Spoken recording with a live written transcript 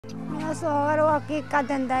मेरा शौहर वो हकीक का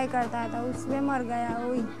धंधा ही करता था, उसमें मर गया।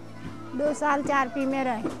 वही 2 साल 4P में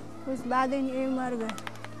रहे, उस बाद ये मर गए।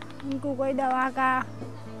 उनको कोई दवा का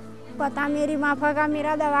पता, मेरी माफा का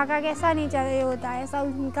मेरा दवा का कैसा नहीं चल होता, ऐसा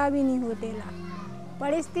उनका भी नहीं होतेला।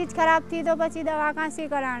 परिस्थिति खराब थी तो बची दवा कहाँ से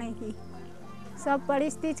कराने की। सब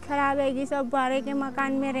परिस्थिति खराब है कि सब भाड़े के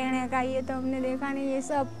मकान में रहने का, ये तो हमने देखा नहीं। ये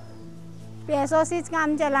सब पैसों से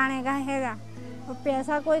काम चलाने का हैगा, और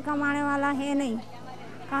पैसा कोई कमाने वाला है नहीं।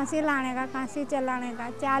 कहाँ से लाने का, कहाँ से चलाने का।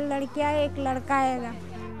 4 लड़कियां 1 लड़का हैगा।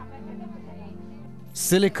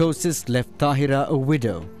 Silicosis left Tahira a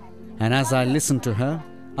widow, and as I listened to her,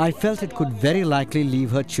 I felt it could very likely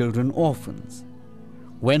leave her children orphans.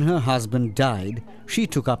 When her husband died, she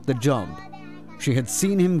took up the job. She had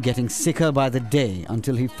seen him getting sicker by the day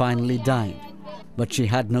until he finally died, but she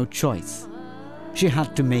had no choice. She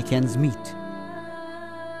had to make ends meet.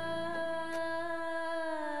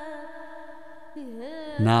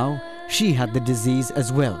 Now, she had the disease as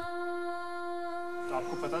well.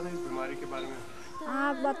 आपको पता था इस बीमारी के बारे में?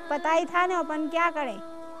 हाँ, पता ही था ना, अपन क्या करें।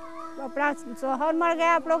 अपना शौहर मर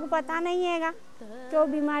गया, आप लोग को पता नहीं हैगा क्यों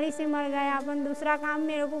बीमारी से मर गया। अपन दूसरा काम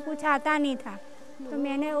मेरे को कुछ आता नहीं था, तो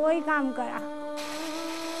मैंने वही काम करा।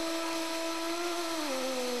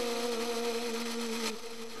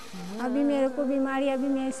 अभी मेरे को बीमारी अभी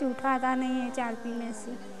मेरे से उठाता नहीं है 4P में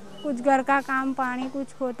से। कुछ घर का काम पानी कुछ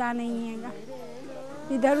होता नहीं हैगा।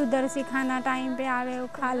 इधर उधर से खाना टाइम पे आवे वो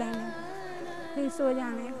खा लेने, फिर सो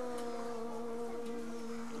जाने।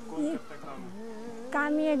 ये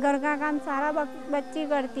काम, ये घर का काम सारा बच्ची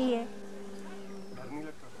करती है।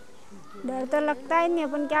 डर तो लगता ही नहीं,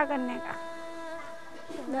 अपन क्या करने का।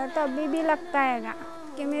 डर तो अभी भी लगता हैगा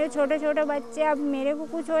कि मेरे छोटे छोटे बच्चे, अब मेरे को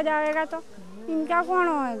कुछ हो जाएगा तो इनका कौन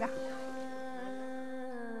होएगा।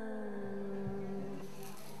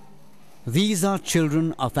 These are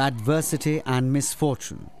children of adversity and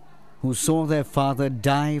misfortune who saw their father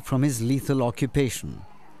die from his lethal occupation.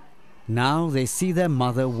 Now they see their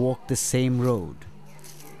mother walk the same road.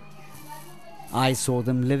 I saw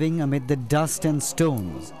them living amid the dust and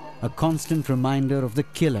stones, a constant reminder of the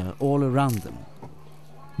killer all around them.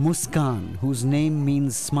 Muskan, whose name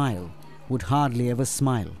means smile, would hardly ever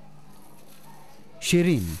smile.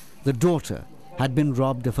 Shirin, the daughter, had been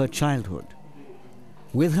robbed of her childhood.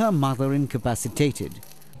 With her mother incapacitated,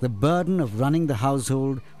 the burden of running the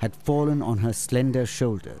household had fallen on her slender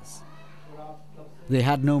shoulders. They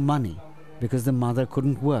had no money because the mother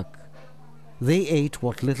couldn't work. They ate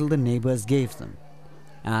what little the neighbors gave them.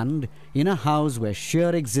 And in a house where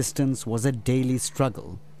sheer existence was a daily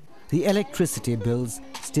struggle, the electricity bills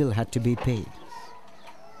still had to be paid.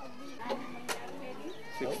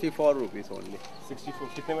 64 rupees only.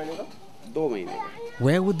 64 कितने महीने का? 2 महीने का.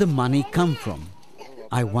 Where would the money come from?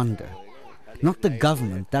 I wonder. Not the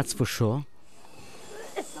government, that's for sure.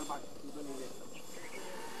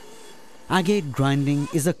 Agate grinding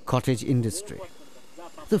is a cottage industry.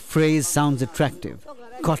 The phrase sounds attractive,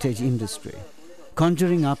 cottage industry,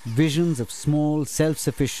 conjuring up visions of small,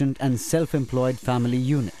 self-sufficient and self-employed family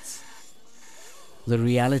units. The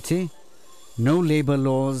reality? No labor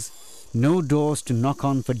laws, no doors to knock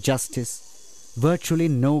on for justice, virtually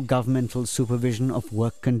no governmental supervision of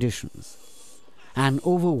work conditions. An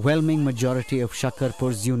overwhelming majority of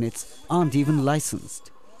Shakarpur's units aren't even licensed.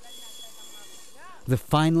 The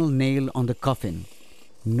final nail on the coffin,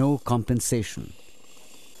 no compensation.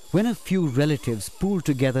 When a few relatives pool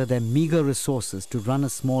together their meager resources to run a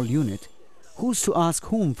small unit, who's to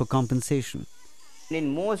ask whom for compensation?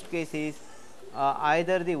 In most cases,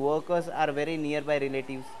 either the workers are very nearby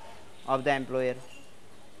relatives of the employer,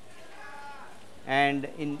 and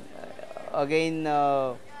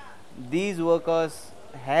these workers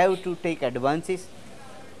have to take advances,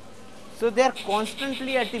 so they are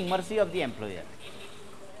constantly at the mercy of the employer,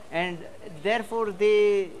 and therefore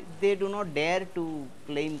they do not dare to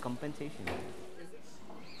claim compensation.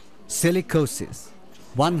 Silicosis,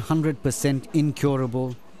 100%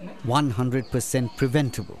 incurable, 100%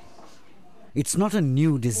 preventable. It's not a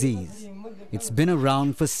new disease. It's been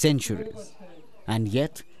around for centuries, and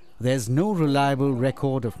yet there's no reliable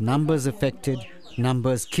record of numbers affected,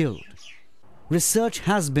 numbers killed. Research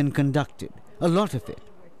has been conducted, a lot of it,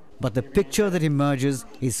 but the picture that emerges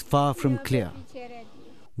is far from clear.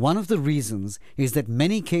 One of the reasons is that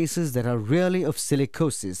many cases that are really of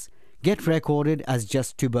silicosis get recorded as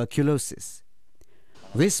just tuberculosis.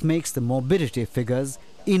 This makes the morbidity figures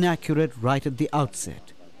inaccurate right at the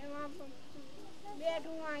outset.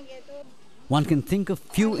 One can think of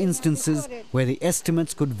few instances where the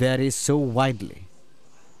estimates could vary so widely.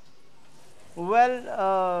 Well,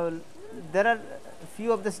 there are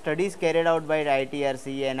few of the studies carried out by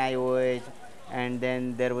ITRC, NIOH, and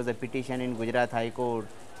then there was a petition in Gujarat High Court,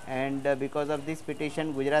 and because of this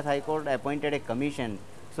petition Gujarat High Court appointed a commission.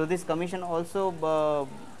 So this commission also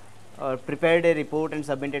prepared a report and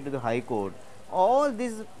submitted to the High Court. All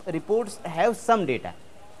these reports have some data,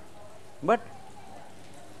 but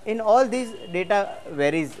in all these data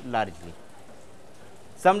varies largely.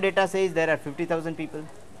 Some data says there are 50,000 people,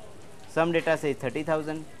 some data says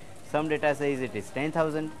 30,000, some data says it is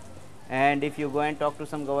 10,000, and if you go and talk to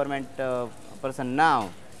some government person now,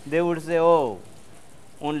 they would say, oh,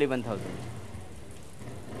 only 1,000.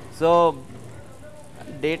 So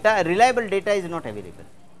data, reliable data is not available.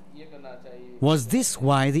 Was this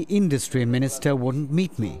why the industry minister wouldn't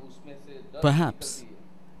meet me? Perhaps.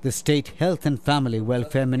 The state health and family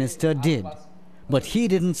welfare minister did, but he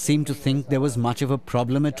didn't seem to think there was much of a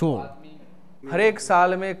problem at all. हर एक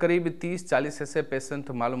साल में करीब 30-40 ऐसे patient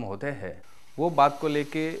मालूम होते हैं। वो बात को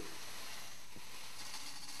लेके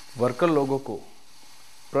वर्कर लोगों को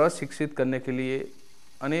प्रशिक्षित करने के लिए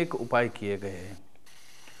अनेक उपाय किए गए हैं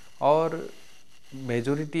और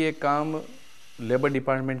मेजॉरिटी एक काम लेबर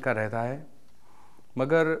डिपार्टमेंट का रहता है,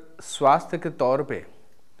 मगर स्वास्थ्य के तौर पे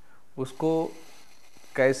उसको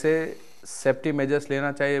कैसे सेफ्टी मेजर्स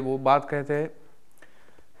लेना चाहिए वो बात कहते हैं।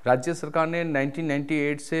 राज्य सरकार ने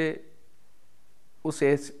 1998 से उस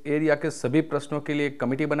एरिया के सभी प्रश्नों के लिए एक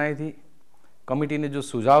कमेटी बनाई थी। कमेटी ने जो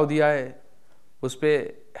सुझाव दिया है उस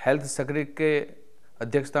पर हेल्थ सेक्रेटरी के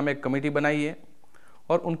अध्यक्षता में एक कमेटी बनाई है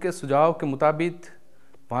और उनके सुझाव के मुताबिक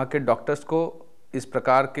वहाँ के डॉक्टर्स को इस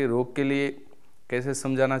प्रकार के रोग के लिए कैसे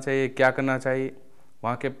समझाना चाहिए, क्या करना चाहिए,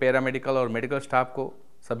 वहाँ के पैरामेडिकल और मेडिकल स्टाफ को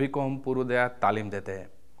सभी को हम पूर्वतया तालीम देते हैं।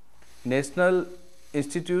 नेशनल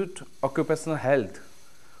इंस्टीट्यूट ऑक्यूपेशनल हेल्थ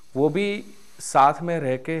वो भी साथ में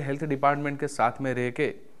रह के, हेल्थ डिपार्टमेंट के साथ में रह के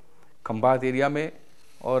खंभात एरिया में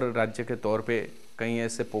और राज्य के तौर पे कई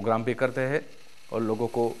ऐसे प्रोग्राम भी करते हैं और लोगों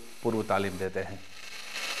को पूर्व तालीम देते हैं।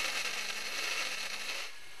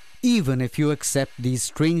 Even if you accept these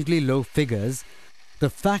strangely low figures, the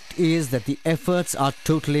fact is that the efforts are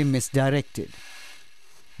totally misdirected.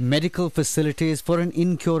 Medical facilities for an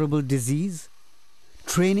incurable disease?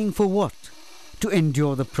 Training for what? To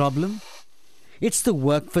endure the problem? It's the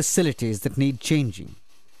work facilities that need changing.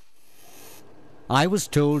 I was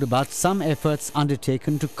told about some efforts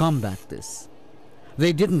undertaken to combat this.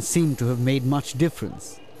 They didn't seem to have made much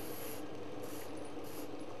difference.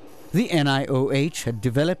 The NIOH had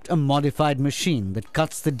developed a modified machine that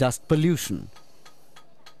cuts the dust pollution.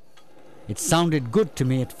 It sounded good to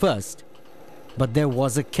me at first, but there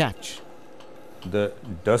was a catch. The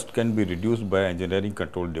dust can be reduced by engineering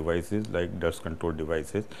control devices like dust control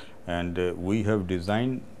devices, and we have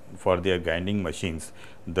designed for their grinding machines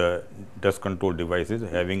the dust control devices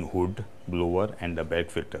having hood, blower and a bag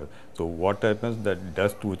filter. So what happens, that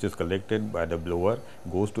dust which is collected by the blower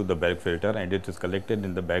goes to the bag filter and it is collected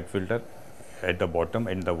in the bag filter at the bottom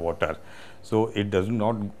in the water. So it does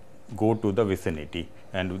not go to the vicinity,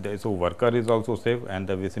 and so worker is also safe and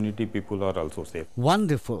the vicinity people are also safe.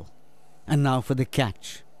 Wonderful. And now for the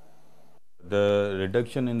catch. The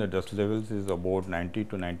reduction in the dust levels is about 90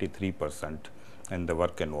 to 93% in the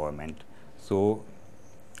work environment. So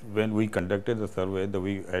when we conducted the survey,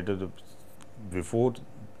 we added before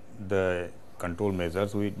the control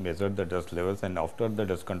measures, we measured the dust levels, and after the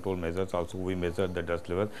dust control measures also we measured the dust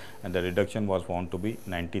levels, and the reduction was found to be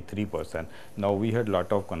 93%. Now we had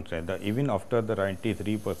lot of constraint. Even after the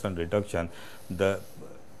 93% reduction, the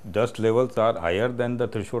dust levels are higher than the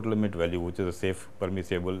threshold limit value, which is a safe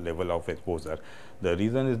permissible level of exposure. The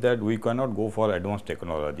reason is that we cannot go for advanced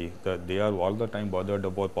technology. They are all the time bothered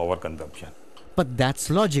about power consumption. But that's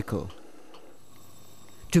logical.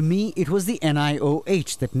 To me, it was the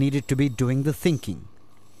NIOH that needed to be doing the thinking.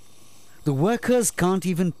 The workers can't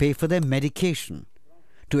even pay for their medication.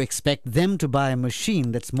 To expect them to buy a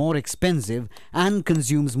machine that's more expensive and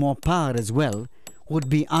consumes more power as well would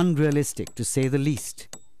be unrealistic, to say the least.